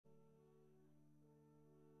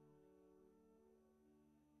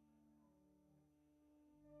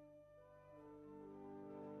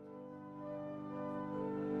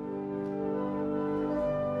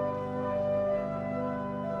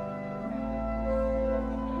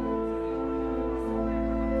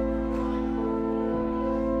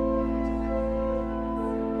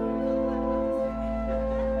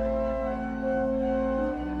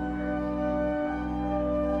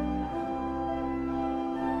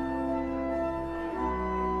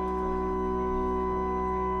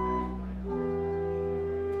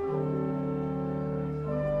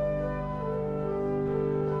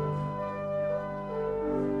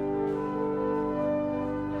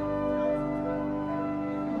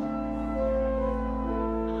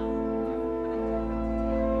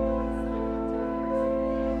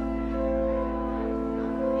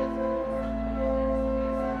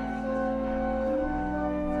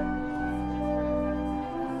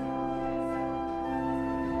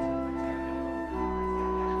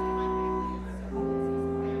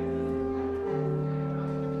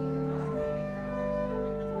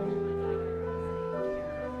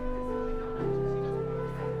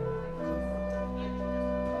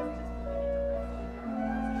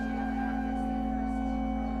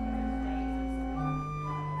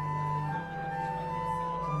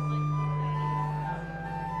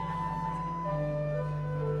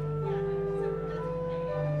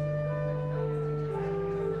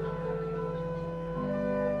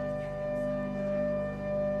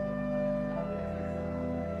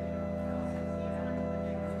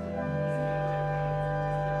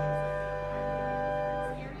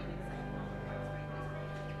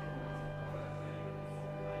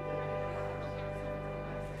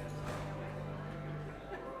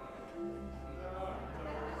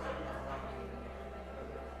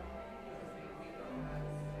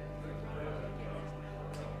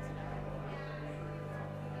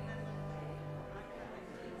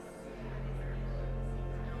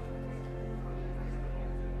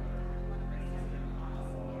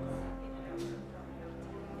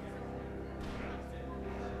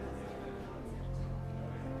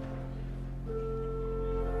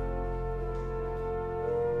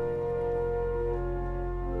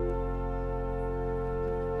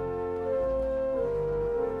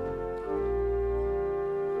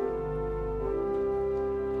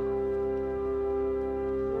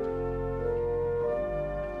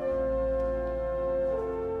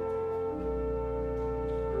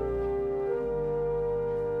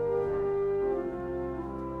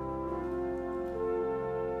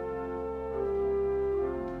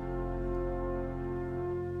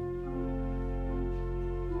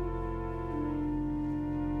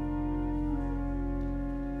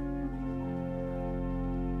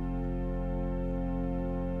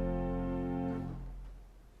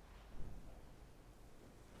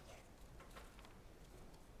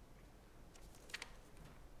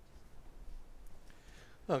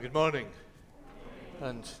Well, good morning,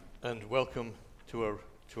 and welcome to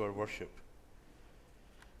our worship.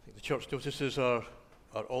 I think the church notices are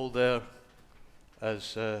all there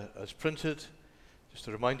as printed. Just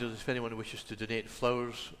a reminder that if anyone wishes to donate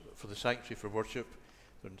flowers for the sanctuary for worship,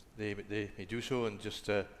 then they may do so, and just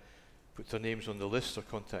put their names on the list or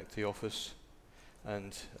contact the office.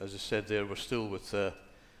 And as I said there, we're still with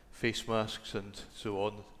face masks and so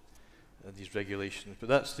on, and these regulations. But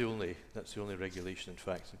that's the only regulation, in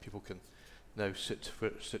fact, and people can now sit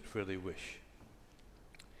where they wish.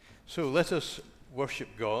 So let us worship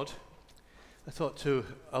God. I thought to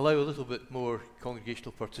allow a little bit more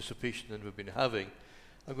congregational participation than we've been having,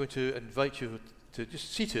 I'm going to invite you to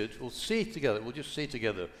just seated. We'll just say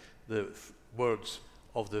together the words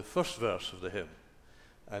of the first verse of the hymn,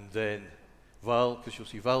 and then Val, because you'll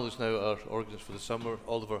see Val is now our organist for the summer.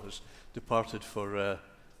 Oliver has departed for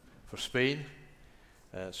Spain,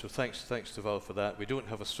 so thanks to Val for that. We don't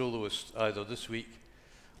have a soloist either this week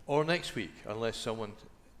or next week, unless someone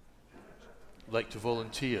would like to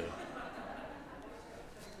volunteer.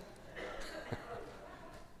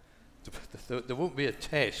 There won't be a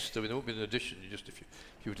test. I mean, there won't be an audition. If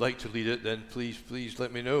you would like to lead it, then please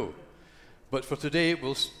let me know. But for today,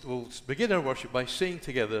 we'll begin our worship by saying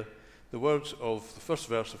together the words of the first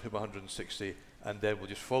verse of hymn 160, and then we'll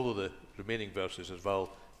just follow the remaining verses as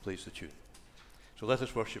Val plays the tune. So let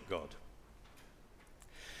us worship God.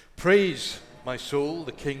 Praise, my soul,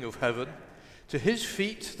 the King of heaven. To his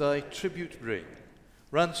feet thy tribute bring.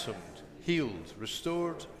 Ransomed, healed,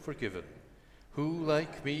 restored, forgiven. Who,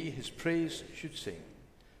 like me, his praise should sing.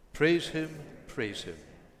 Praise him, praise him.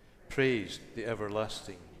 Praise the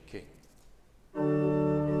everlasting King.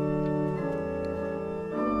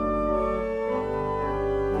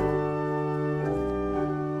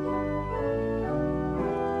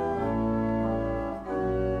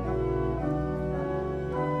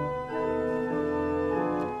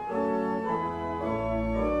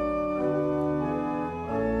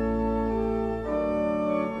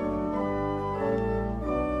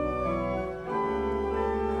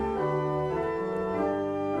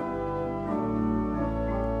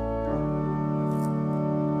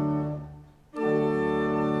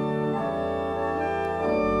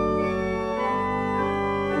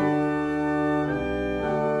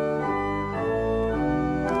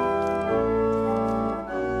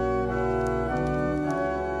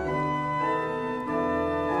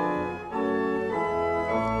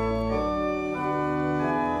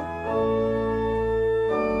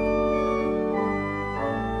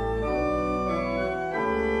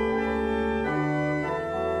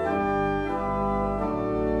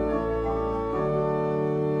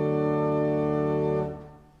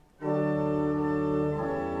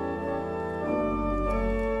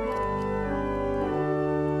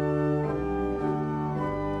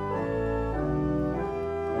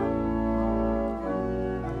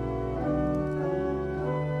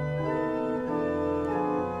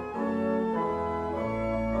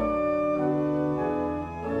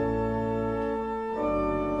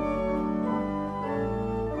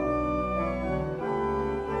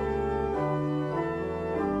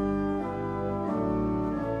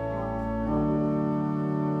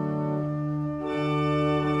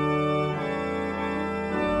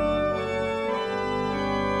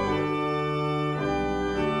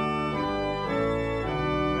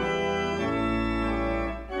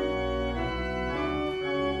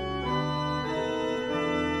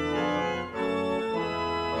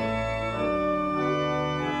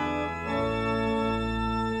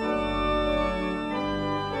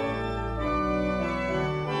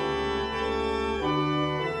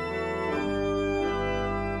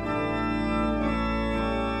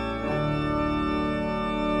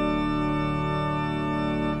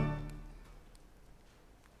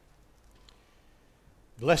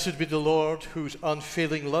 Blessed be the Lord, whose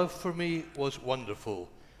unfailing love for me was wonderful,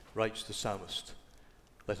 writes the psalmist.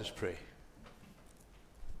 Let us pray.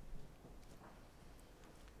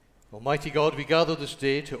 Almighty God, we gather this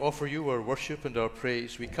day to offer you our worship and our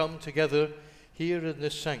praise. We come together here in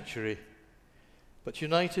this sanctuary, but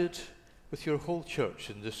united with your whole church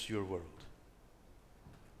in this your world.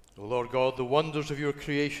 O Lord God, the wonders of your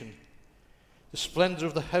creation, the splendor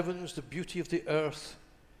of the heavens, the beauty of the earth,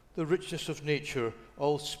 the richness of nature,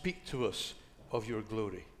 all speak to us of your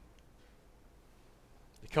glory.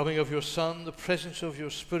 The coming of your Son, the presence of your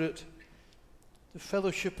Spirit, the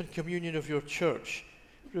fellowship and communion of your church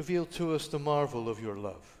reveal to us the marvel of your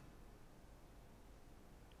love.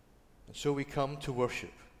 And so we come to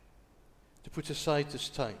worship, to put aside this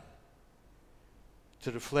time,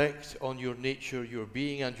 to reflect on your nature, your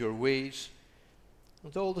being and your ways,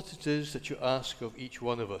 and all that it is that you ask of each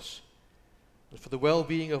one of us, and for the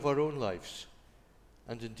well-being of our own lives,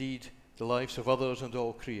 and indeed the lives of others and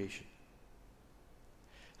all creation.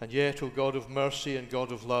 And yet, O God of mercy and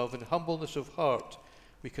God of love, in humbleness of heart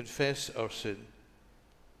we confess our sin.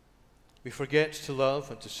 We forget to love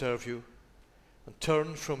and to serve you, and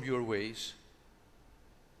turn from your ways.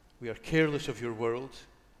 We are careless of your world,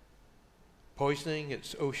 poisoning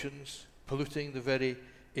its oceans, polluting the very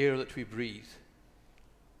air that we breathe.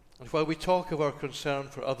 And while we talk of our concern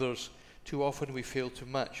for others, too often we fail to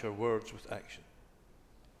match our words with action.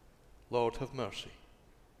 Lord, have mercy.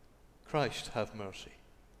 Christ, have mercy.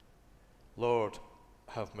 Lord,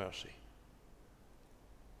 have mercy.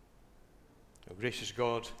 O gracious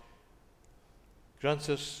God, grant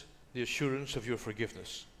us the assurance of your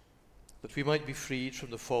forgiveness, that we might be freed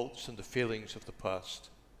from the faults and the failings of the past.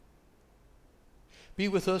 Be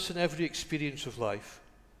with us in every experience of life.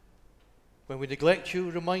 When we neglect you,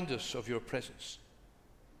 remind us of your presence.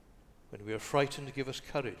 When we are frightened, give us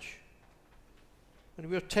courage. When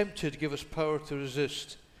we are tempted, give us power to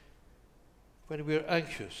resist. When we are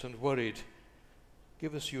anxious and worried,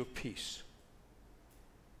 give us your peace.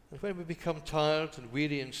 And when we become tired and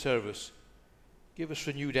weary in service, give us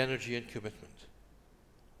renewed energy and commitment.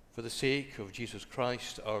 For the sake of Jesus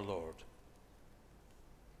Christ our Lord.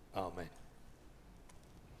 Amen.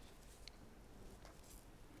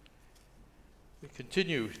 We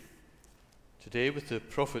continue today with the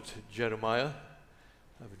prophet Jeremiah.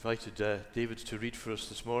 I've invited David to read for us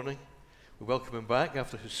this morning. We welcome him back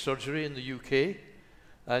after his surgery in the UK.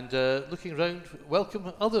 And looking around,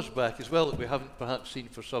 welcome others back as well that we haven't perhaps seen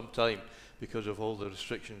for some time because of all the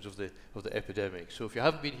restrictions of the epidemic. So if you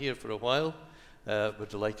haven't been here for a while, we're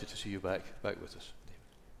delighted to see you back with us.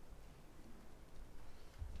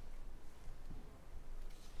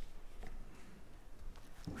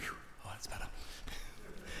 Whew. Oh, that's better.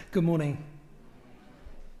 Good morning.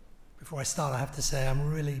 Before I start, I have to say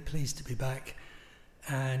I'm really pleased to be back,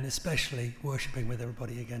 and especially worshipping with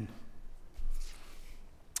everybody again.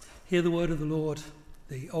 Hear the word of the Lord,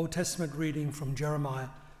 the Old Testament reading from Jeremiah,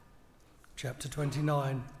 chapter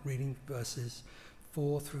 29, reading verses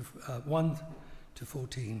 1 to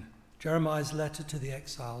 14. Jeremiah's letter to the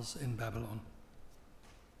exiles in Babylon.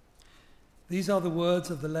 These are the words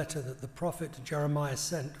of the letter that the prophet Jeremiah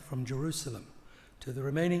sent from Jerusalem to the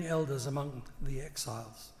remaining elders among the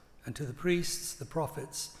exiles, and to the priests, the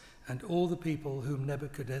prophets, and all the people whom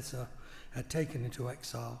Nebuchadnezzar had taken into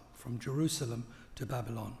exile from Jerusalem to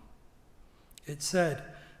Babylon. It said,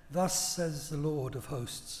 "Thus says the Lord of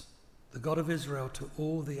hosts, the God of Israel, to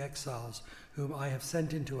all the exiles whom I have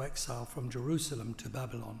sent into exile from Jerusalem to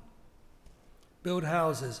Babylon. Build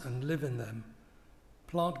houses and live in them.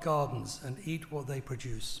 Plant gardens and eat what they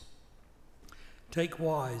produce. Take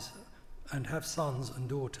wives and have sons and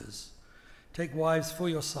daughters. Take wives for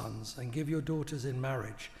your sons and give your daughters in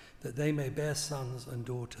marriage, that they may bear sons and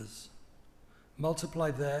daughters.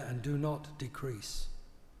 Multiply there and do not decrease.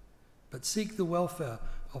 But seek the welfare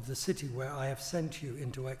of the city where I have sent you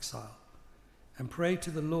into exile, and pray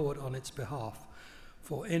to the Lord on its behalf,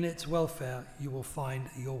 for in its welfare you will find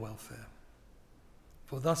your welfare.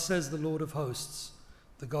 For thus says the Lord of hosts,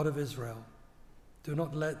 the God of Israel, do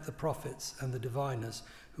not let the prophets and the diviners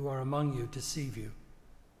who are among you deceive you,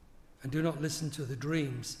 and do not listen to the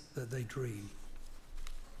dreams that they dream.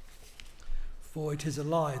 For it is a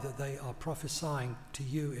lie that they are prophesying to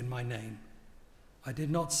you in my name. I did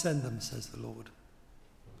not send them, says the Lord.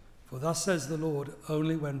 For thus says the Lord,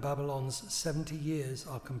 only when Babylon's 70 years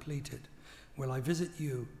are completed will I visit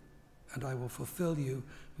you, and I will fulfill you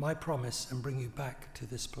my promise and bring you back to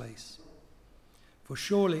this place. For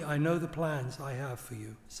surely I know the plans I have for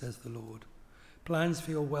you, says the Lord, plans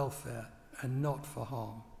for your welfare and not for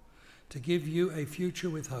harm, to give you a future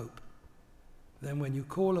with hope. Then when you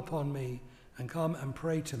call upon me and come and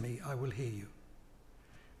pray to me, I will hear you.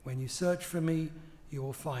 When you search for me, you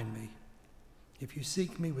will find me. If you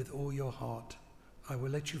seek me with all your heart, I will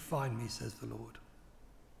let you find me, says the Lord.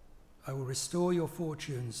 I will restore your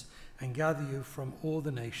fortunes and gather you from all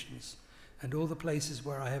the nations and all the places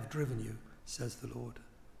where I have driven you, says the Lord.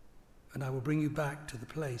 And I will bring you back to the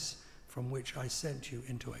place from which I sent you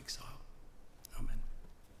into exile. Amen.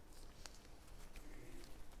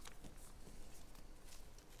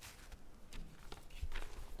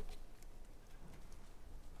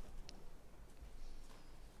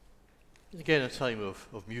 Again, a time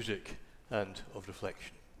of music and of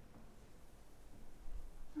reflection.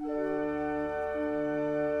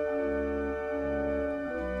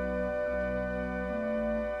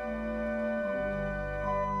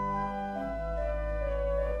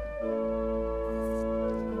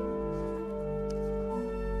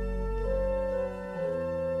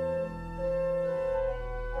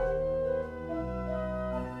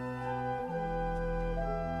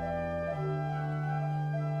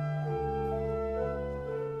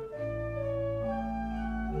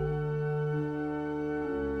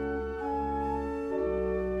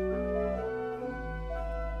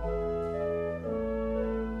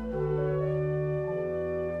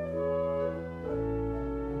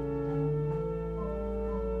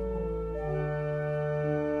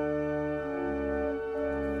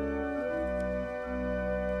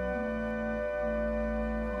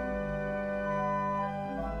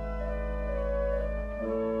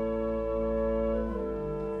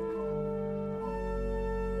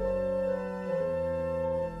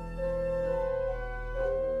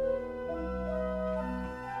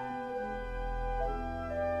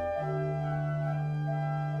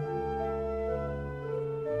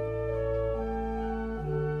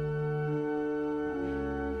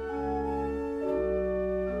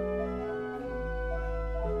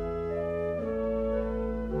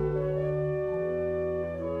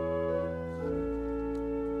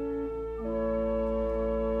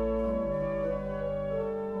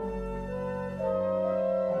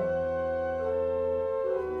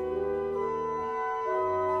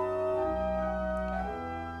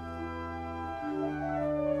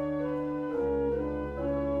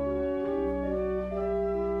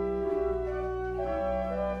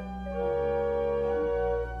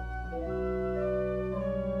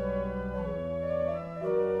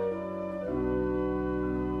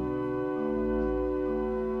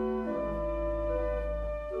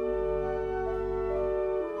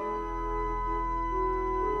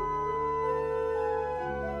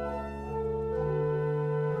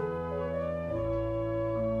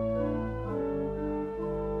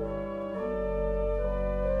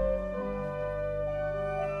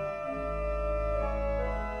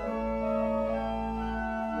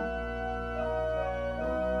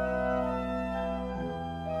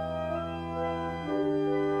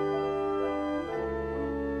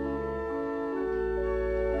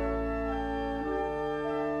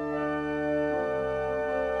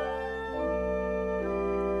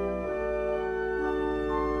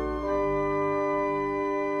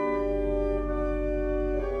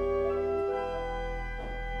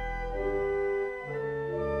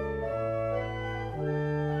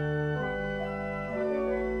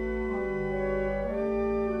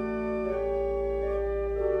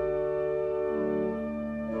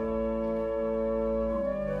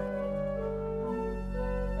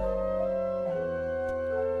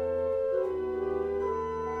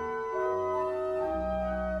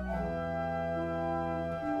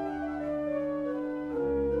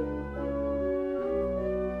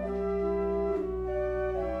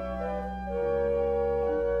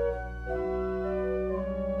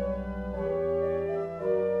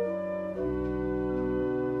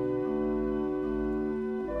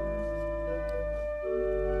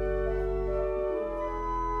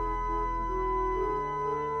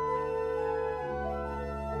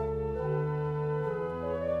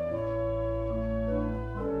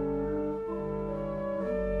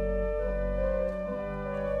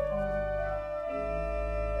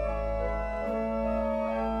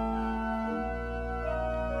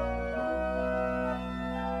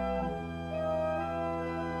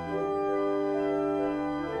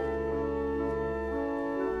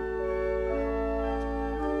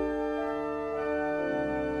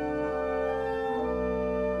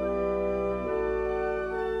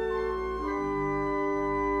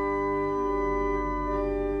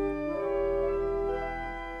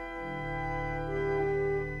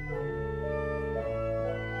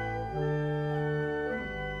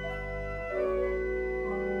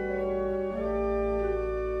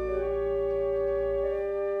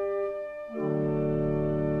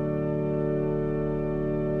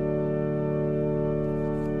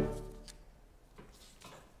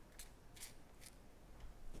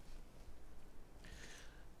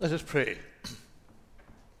 Let us pray.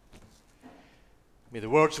 May the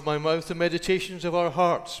words of my mouth and meditations of our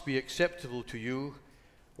hearts be acceptable to you,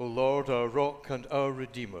 O Lord, our rock and our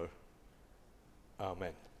Redeemer.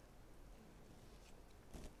 Amen.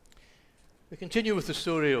 We continue with the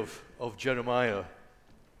story of Jeremiah.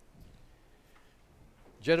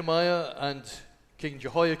 Jeremiah and King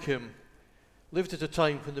Jehoiakim lived at a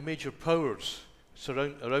time when the major powers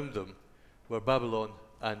around them were Babylon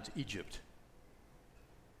and Egypt.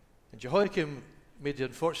 And Jehoiakim made the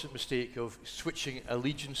unfortunate mistake of switching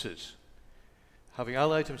allegiances. Having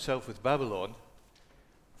allied himself with Babylon,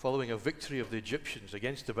 following a victory of the Egyptians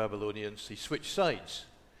against the Babylonians, he switched sides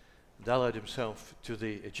and allied himself to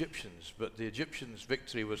the Egyptians. But the Egyptians'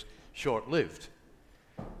 victory was short-lived,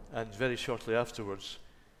 and very shortly afterwards,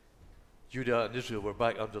 Judah and Israel were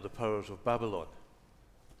back under the powers of Babylon.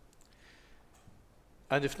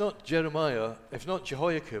 And if not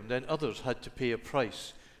Jehoiakim, then others had to pay a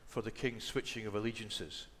price for the king's switching of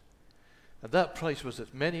allegiances. And that price was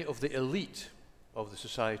that many of the elite of the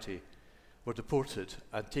society were deported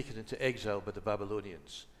and taken into exile by the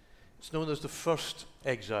Babylonians. It's known as the first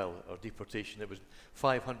exile or deportation. It was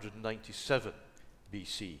 597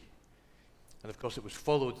 BC. And of course it was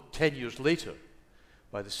followed 10 years later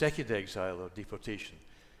by the second exile or deportation,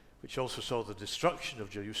 which also saw the destruction of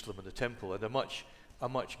Jerusalem and the temple, and a much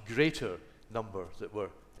greater number that were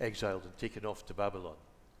exiled and taken off to Babylon.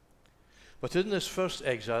 But in this first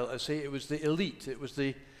exile, I say it was the elite, it was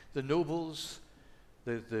the nobles,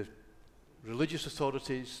 the religious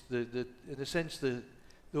authorities, in a sense,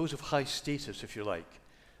 those of high status, if you like,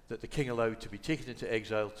 that the king allowed to be taken into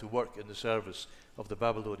exile to work in the service of the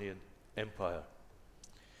Babylonian Empire.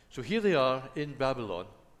 So here they are in Babylon,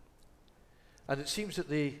 and it seems that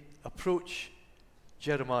they approach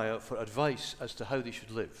Jeremiah for advice as to how they should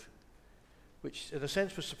live, which in a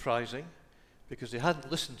sense was surprising, because they hadn't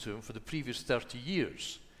listened to him for the previous 30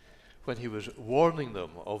 years when he was warning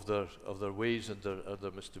them of their ways and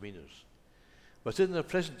their misdemeanors. But in their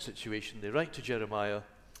present situation, they write to Jeremiah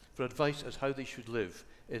for advice as how they should live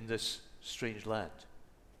in this strange land.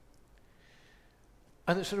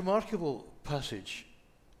 And it's a remarkable passage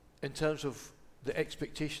in terms of the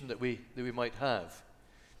expectation that we might have.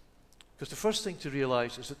 Because the first thing to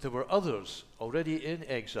realize is that there were others already in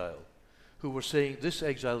exile who were saying this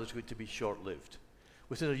exile is going to be short-lived.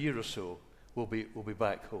 Within a year or so, we'll be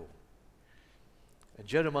back home. And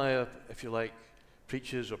Jeremiah, if you like,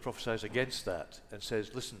 preaches or prophesies against that and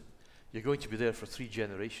says, listen, you're going to be there for 3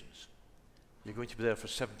 generations. You're going to be there for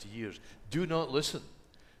 70 years. Do not listen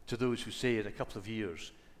to those who say in a couple of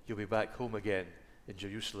years you'll be back home again in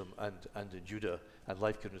Jerusalem and in Judah, and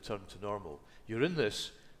life can return to normal. You're in this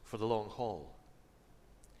for the long haul.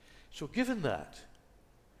 So given that,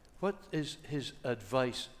 what is his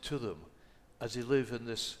advice to them as they live in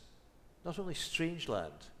this not only strange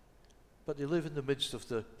land, but they live in the midst of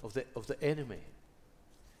the enemy?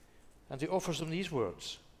 And he offers them these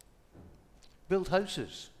words: build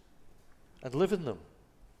houses and live in them.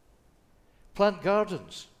 Plant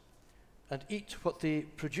gardens and eat what they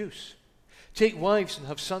produce. Take wives and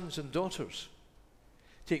have sons and daughters.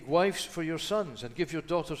 Take wives for your sons and give your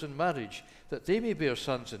daughters in marriage, that they may bear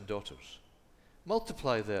sons and daughters.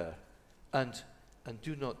 Multiply there and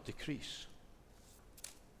do not decrease.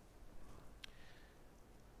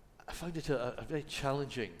 I find it a very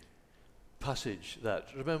challenging passage. That,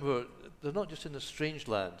 remember, they're not just in a strange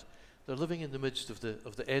land, they're living in the midst of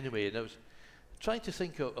the enemy. And I was trying to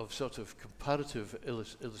think of sort of comparative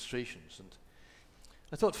illustrations, and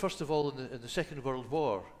I thought first of all in the Second World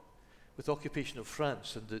War, with the occupation of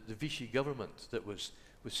France and the Vichy government that was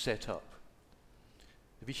set up.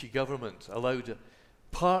 The Vichy government allowed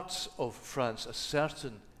parts of France a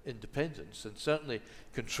certain independence and certainly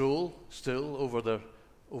control still over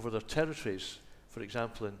their territories, for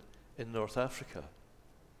example in North Africa.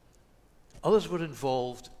 Others were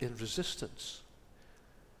involved in resistance.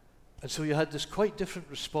 And so you had this quite different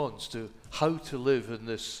response to how to live in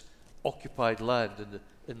this occupied land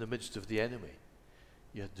in the midst of the enemy.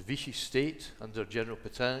 You had the Vichy state under General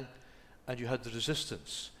Pétain, and you had the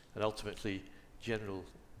resistance, and ultimately General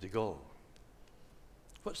de Gaulle.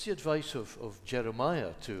 What's the advice of Jeremiah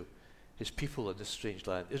to his people in this strange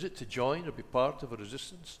land? Is it to join or be part of a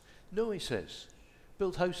resistance? No, he says.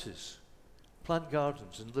 Build houses, plant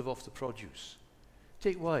gardens, and live off the produce.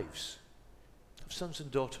 Take wives, have sons and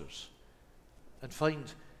daughters, and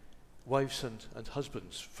find wives and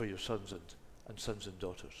husbands for your sons and sons and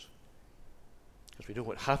daughters. Because we know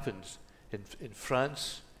what happened in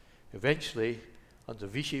France, eventually, under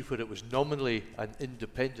Vichy, where it was nominally an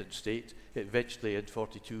independent state, it eventually in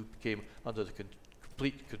 1942 came under the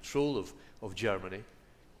complete control of Germany.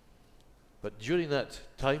 But during that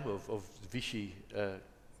time of the Vichy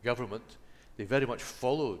government, they very much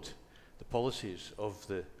followed the policies of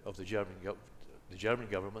the German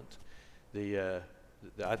government, the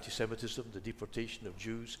anti-Semitism, the deportation of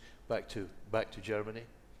Jews back to Germany.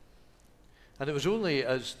 And it was only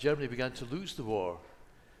as Germany began to lose the war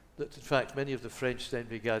that, in fact, many of the French then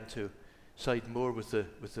began to side more with the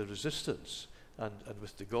resistance and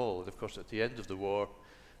with de Gaulle. And of course, at the end of the war,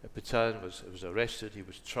 Pétain was arrested. He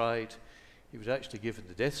was tried. He was actually given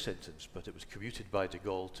the death sentence, but it was commuted by de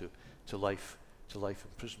Gaulle to life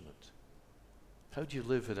imprisonment. How do you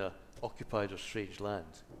live in an occupied or strange land?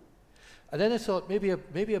 And then I thought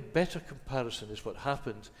maybe a better comparison is what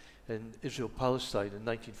happened in Israel-Palestine in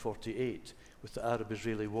 1948 with the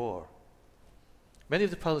Arab-Israeli War. Many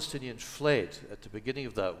of the Palestinians fled at the beginning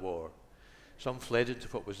of that war. Some fled into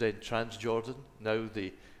what was then Transjordan, now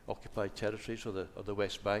the occupied territories or the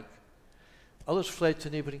West Bank. Others fled to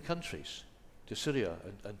neighboring countries, to Syria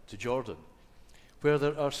and to Jordan, where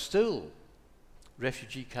there are still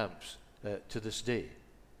refugee camps to this day.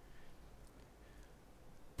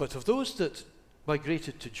 But of those that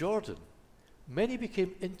migrated to Jordan, many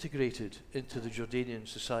became integrated into the Jordanian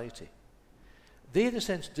society. They, in a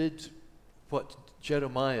sense, did what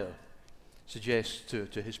Jeremiah suggests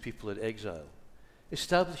to his people in exile.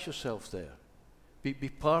 Establish yourself there. Be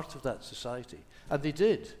part of that society. And they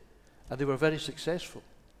did. And they were very successful.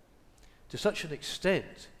 To such an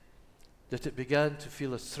extent that it began to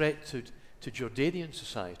feel a threat to Jordanian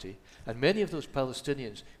society, and many of those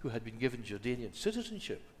Palestinians who had been given Jordanian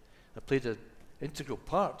citizenship and played an integral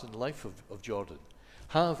part in the life of Jordan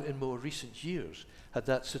have in more recent years had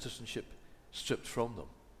that citizenship stripped from them.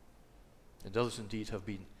 And others indeed have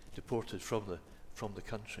been deported from the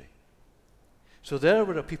country. So there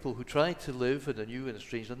were a people who tried to live in a new and a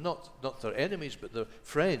strange land, not their enemies, but their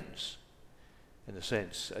friends, in a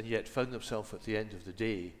sense, and yet found themselves at the end of the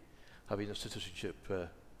day having their citizenship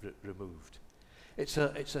removed. It's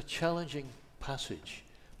a challenging passage.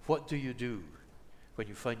 What do you do when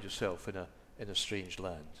you find yourself in a strange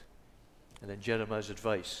land? And then Jeremiah's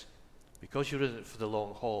advice, because you're in it for the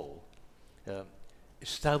long haul,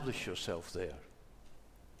 establish yourself there.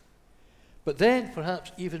 But then,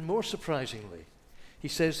 perhaps even more surprisingly, he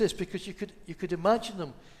says this, because you could imagine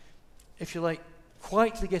them, if you like,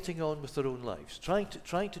 quietly getting on with their own lives, trying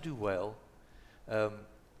to do well,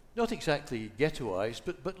 not exactly ghettoized,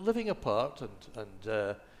 but living apart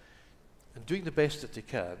and doing the best that they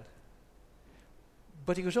can.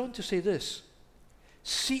 But he goes on to say this: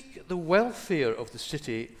 seek the welfare of the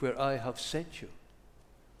city where I have sent you.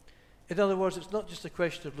 In other words, it's not just a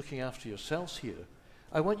question of looking after yourselves here.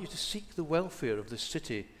 I want you to seek the welfare of this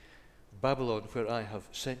city, Babylon, where I have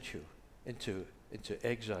sent you into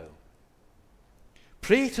exile.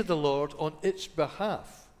 Pray to the Lord on its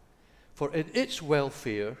behalf, for in its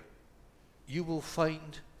welfare you will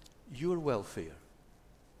find your welfare.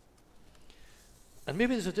 And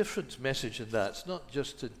maybe there's a different message in that. It's not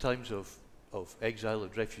just in times of exile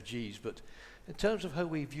and refugees, but in terms of how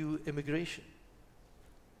we view immigration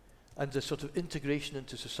and the sort of integration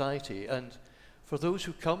into society. And for those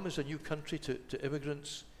who come as a new country to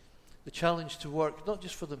immigrants, the challenge to work not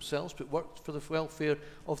just for themselves, but work for the welfare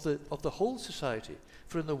of the whole society.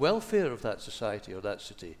 For in the welfare of that society or that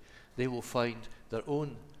city, they will find their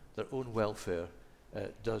own welfare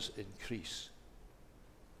does increase.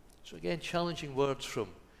 So again, challenging words from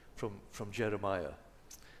Jeremiah.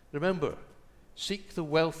 Remember, seek the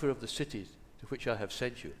welfare of the city to which I have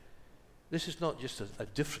sent you. This is not just a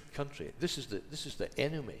different country. This is the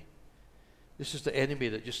enemy. This is the enemy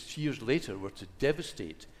that just years later were to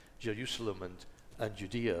devastate Jerusalem and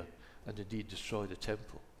Judea and indeed destroy the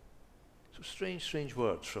temple. So strange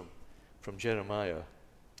words from Jeremiah.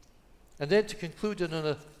 And then to conclude on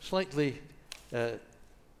a slightly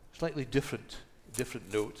different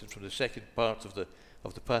note, and from the second part of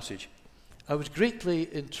the passage, I was greatly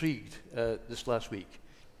intrigued this last week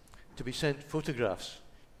to be sent photographs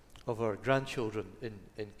of our grandchildren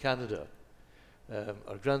in Canada.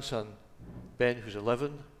 Our grandson Ben, who's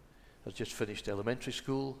 11, has just finished elementary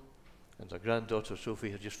school, and our granddaughter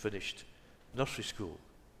Sophie has just finished nursery school,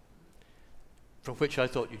 from which I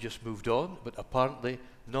thought you just moved on, but apparently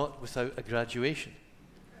not without a graduation.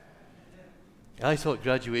 I thought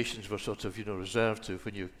graduations were sort of, reserved to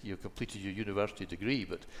when you completed your university degree,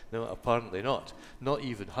 but no, apparently not. Not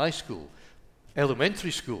even high school,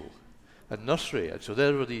 elementary school, and nursery. And so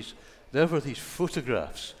there were these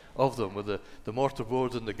photographs of them with the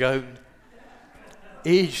mortarboard and the gown,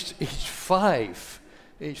 aged 5.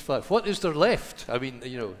 What is there left? I mean,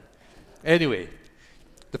 Anyway,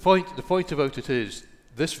 the point about it is,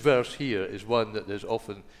 this verse here is one that is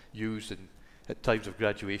often used at times of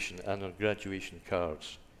graduation and on graduation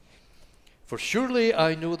cards. For surely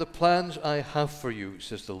I know the plans I have for you,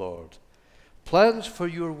 says the Lord, plans for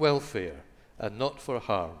your welfare and not for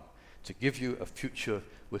harm, to give you a future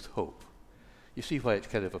with hope. You see why it's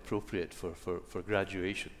kind of appropriate for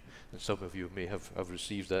graduation, and some of you may have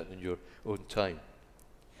received that in your own time.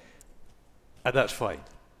 And that's fine.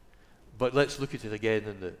 But let's look at it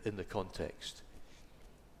again in the context.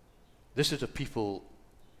 This is a people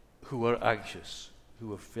who were anxious, who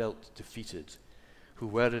were felt defeated, who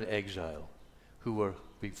were in exile, who were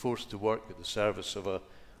being forced to work at the service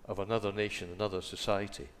of another nation, another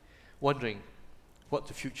society, wondering what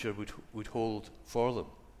the future would hold for them.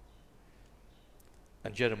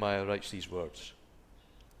 And Jeremiah writes these words,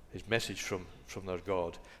 his message from their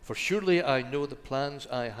God. For surely I know the plans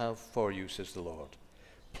I have for you, says the Lord,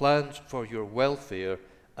 plans for your welfare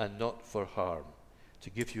and not for harm, to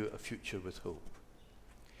give you a future with hope.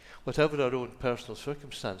 Whatever our own personal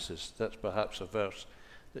circumstances, that's perhaps a verse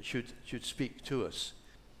that should speak to us.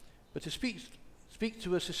 But to speak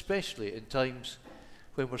to us especially in times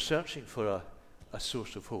when we're searching for a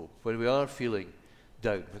source of hope, when we are feeling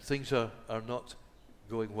down, when things are not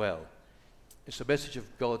going well. It's a message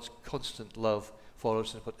of God's constant love for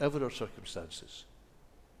us in whatever our circumstances.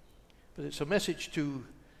 But it's a message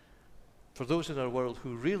for those in our world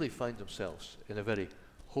who really find themselves in a very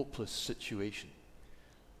hopeless situation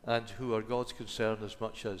and who are God's concern as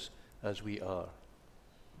much as we are.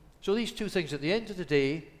 So these two things, at the end of the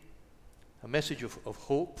day, a message of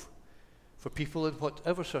hope for people in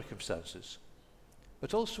whatever circumstances,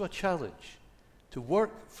 but also a challenge to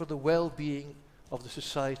work for the well-being of the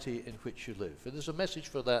society in which you live. And there's a message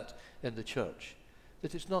for that in the church,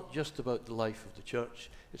 that it's not just about the life of the church,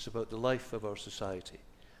 it's about the life of our society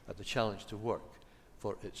and the challenge to work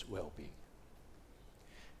for its well-being.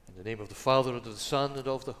 In the name of the Father, and of the Son, and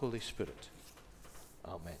of the Holy Spirit.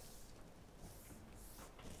 Amen.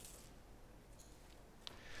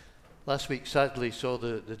 Last week, sadly, saw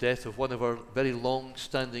the death of one of our very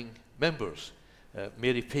long-standing members,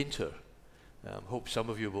 Mary Painter. Hope some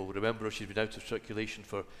of you will remember her. She's been out of circulation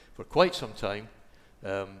for quite some time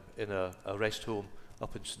in a rest home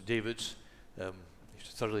up in St. David's. I used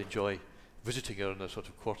to thoroughly enjoy visiting her on a sort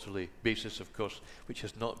of quarterly basis, of course, which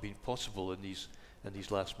has not been possible in these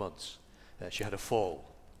last months. She had a fall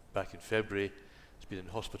back in February. Has been in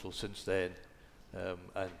hospital since then,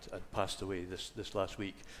 and passed away this last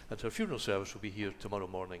week. And her funeral service will be here tomorrow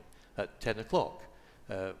morning at 10 o'clock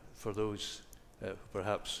for those who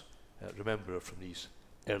perhaps remember her from these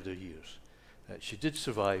earlier years. She did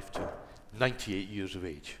survive to 98 years of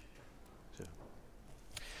age. So,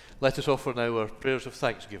 let us offer now our prayers of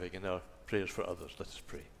thanksgiving and our prayers for others. Let us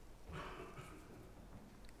pray.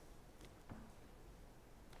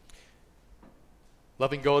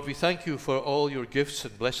 Loving God, we thank you for all your gifts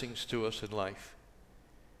and blessings to us in life.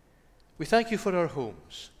 We thank you for our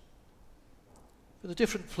homes, for the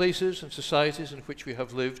different places and societies in which we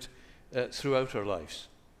have lived throughout our lives,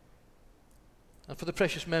 and for the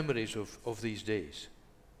precious memories of these days.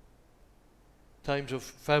 Times of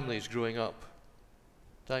families growing up,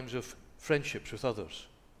 times of friendships with others,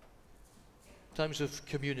 times of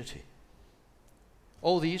community.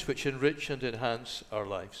 All these which enrich and enhance our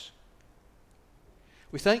lives.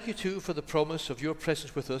 We thank you too for the promise of your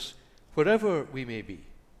presence with us wherever we may be,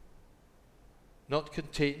 not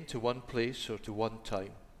contained to one place or to one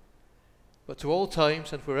time, but to all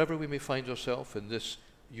times and wherever we may find ourselves in this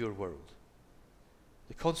your world.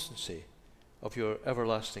 The constancy of your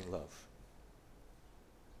everlasting love.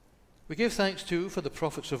 We give thanks too for the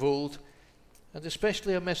prophets of old, and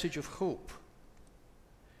especially a message of hope.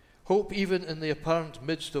 Hope even in the apparent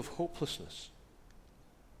midst of hopelessness.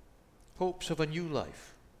 Hopes of a new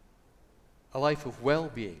life, a life of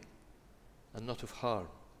well-being and not of harm.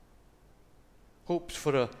 Hopes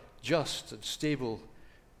for a just and stable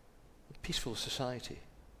and peaceful society.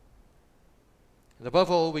 And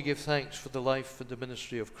above all, we give thanks for the life and the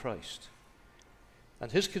ministry of Christ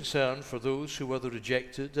and his concern for those who were the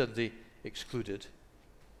rejected and the excluded,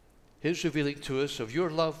 his revealing to us of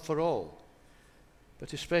your love for all,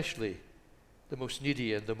 but especially the most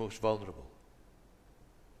needy and the most vulnerable.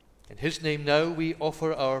 In his name now we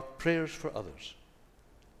offer our prayers for others.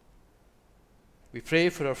 We pray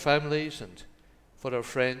for our families and for our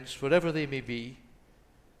friends, wherever they may be,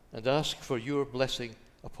 and ask for your blessing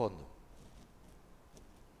upon them.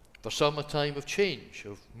 For some, a time of change,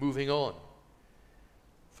 of moving on.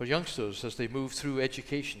 For youngsters as they move through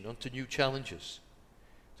education onto new challenges,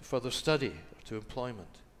 to further study or to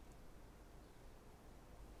employment.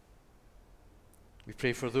 We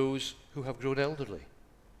pray for those who have grown elderly,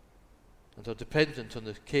 and are dependent on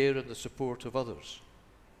the care and the support of others.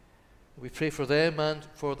 We pray for them and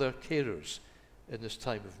for their carers in this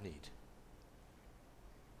time of need.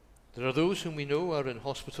 There are those whom we know are in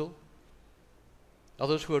hospital,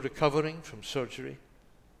 others who are recovering from surgery.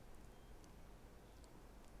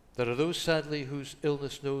 There are those, sadly, whose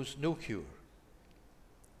illness knows no cure.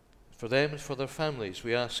 For them and for their families,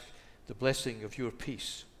 we ask the blessing of your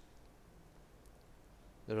peace.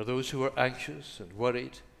 There are those who are anxious and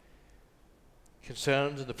worried,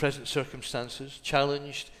 concerned in the present circumstances,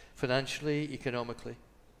 challenged financially, economically.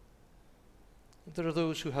 And there are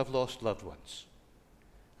those who have lost loved ones,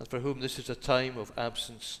 and for whom this is a time of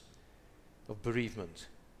absence, of bereavement.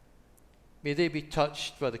 May they be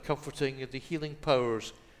touched by the comforting and the healing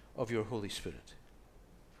powers of your Holy Spirit.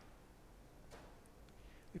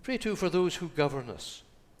 We pray too for those who govern us,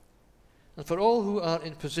 and for all who are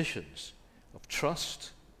in positions of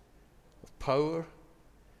trust, of power,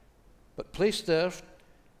 but placed there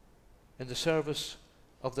in the service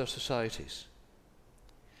of their societies.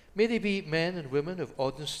 May they be men and women of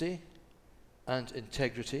honesty and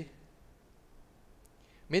integrity.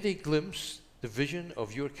 May they glimpse the vision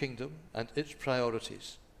of your kingdom and its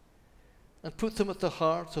priorities, and put them at the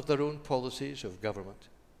heart of their own policies of government.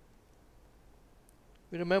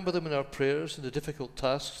 We remember them in our prayers and the difficult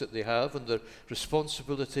tasks that they have and the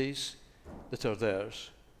responsibilities that are theirs.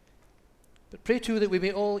 But pray too that we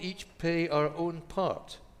may all each play our own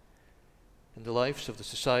part in the lives of the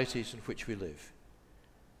societies in which we live,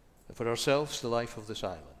 and for ourselves the life of this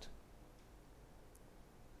island.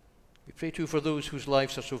 We pray too for those whose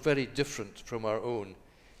lives are so very different from our own,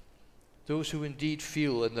 those who indeed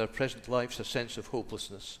feel in their present lives a sense of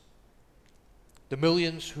hopelessness, the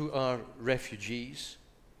millions who are refugees,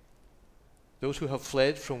 those who have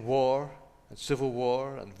fled from war and civil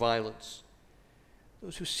war and violence,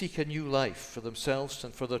 those who seek a new life for themselves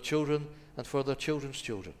and for their children and for their children's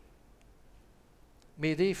children.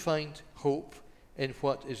 May they find hope in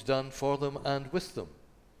what is done for them and with them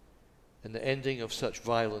in the ending of such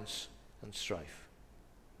violence and strife.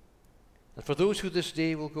 And for those who this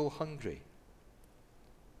day will go hungry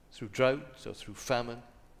through drought or through famine,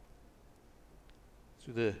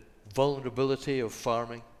 through the vulnerability of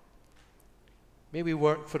farming, may we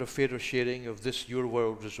work for a fairer sharing of this your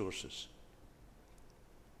world resources.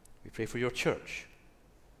 We pray for your church,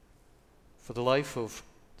 for the life of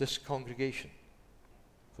this congregation,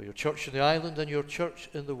 for your church in the island and your church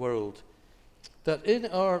in the world, that in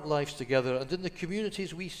our lives together and in the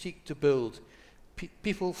communities we seek to build,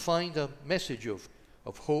 people find a message of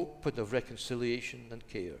hope and of reconciliation and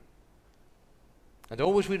care. And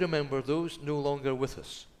always we remember those no longer with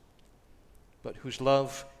us, but whose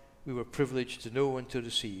love we were privileged to know and to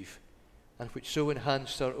receive, and which so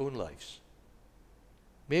enhanced our own lives.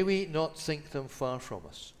 May we not think them far from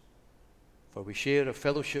us, for we share a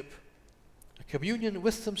fellowship, a communion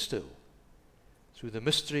with them still, through the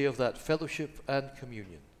mystery of that fellowship and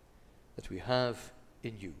communion that we have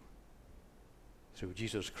in you. Through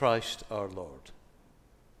Jesus Christ our Lord.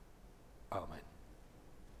 Amen.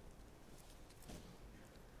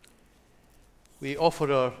 We offer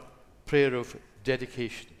our prayer of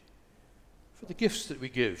dedication for the gifts that we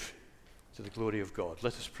give to the glory of God.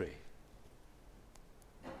 Let us pray.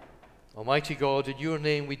 Almighty God, in your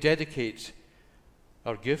name we dedicate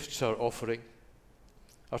our gifts, our offering,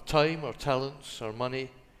 our time, our talents, our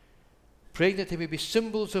money, praying that they may be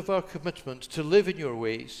symbols of our commitment to live in your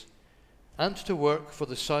ways and to work for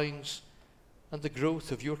the signs and the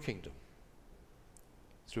growth of your kingdom.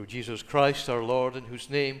 Through Jesus Christ our Lord, in whose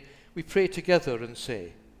name we pray together and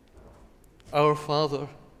say, Our Father,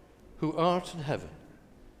 who art in heaven,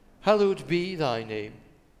 hallowed be thy name.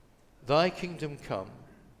 Thy kingdom come,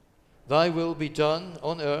 thy will be done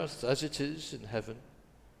on earth as it is in heaven.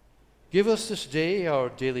 Give us this day our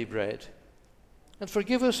daily bread, and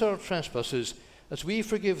forgive us our trespasses as we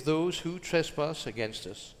forgive those who trespass against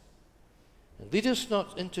us. And lead us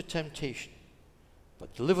not into temptation,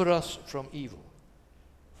 but deliver us from evil.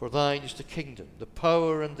 For thine is the kingdom, the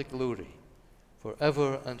power, and the glory, for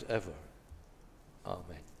ever and ever.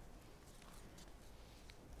 Amen.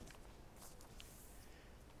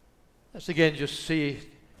 Let's again just say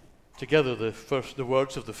together the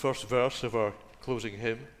words of the first verse of our closing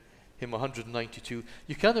hymn, hymn 192.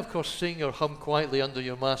 You can, of course, sing or hum quietly under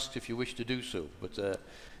your masks if you wish to do so, but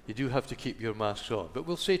you do have to keep your masks on. But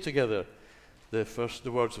we'll say together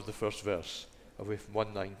the words of the first verse of hymn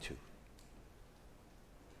 192.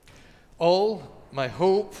 All my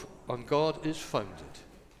hope on God is founded.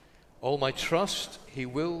 All my trust he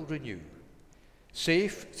will renew.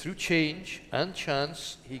 Safe through change and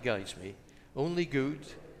chance he guides me, only good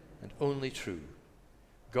and only true.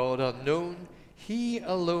 God unknown, he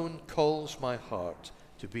alone calls my heart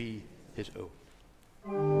to be his own.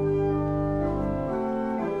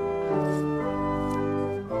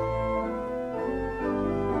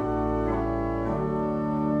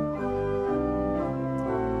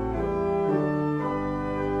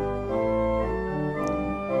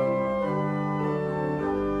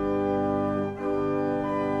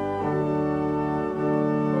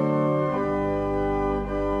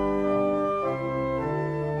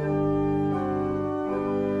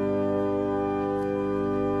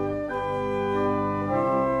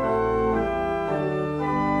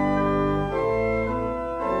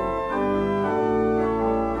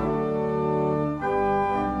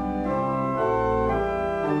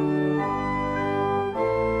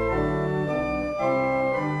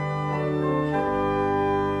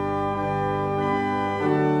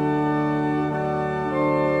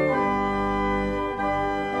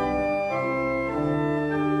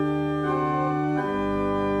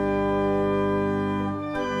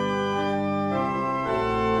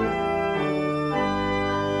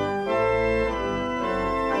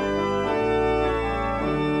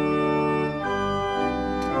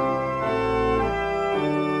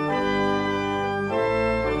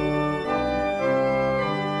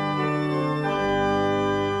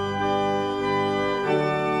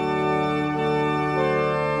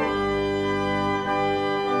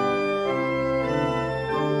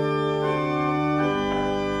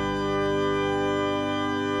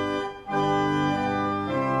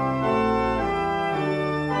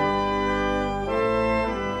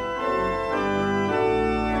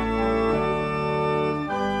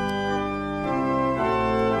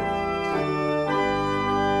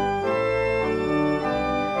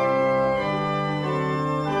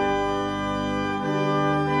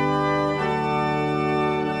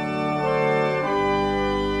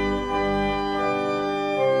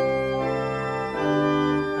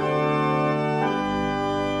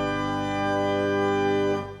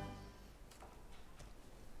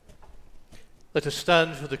 Let us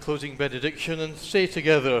stand for the closing benediction and say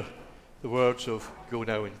together the words of "Go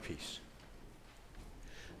now in peace."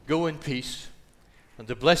 Go in peace, and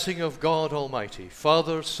the blessing of God Almighty,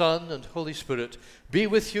 Father, Son, and Holy Spirit be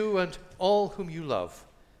with you and all whom you love,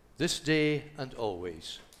 this day and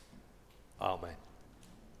always. Amen.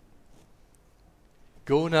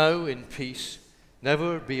 Go now in peace,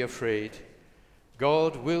 never be afraid.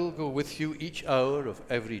 God will go with you each hour of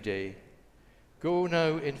every day. Go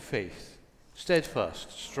now in faith,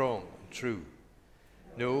 steadfast, strong, and true.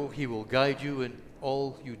 Know he will guide you in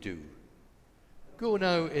all you do. Go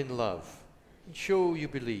now in love, and show you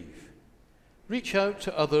believe. Reach out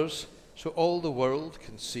to others so all the world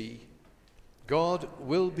can see. God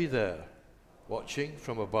will be there, watching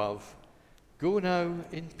from above. Go now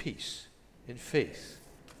in peace, in faith,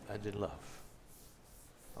 and in love.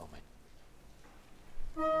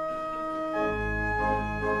 Amen.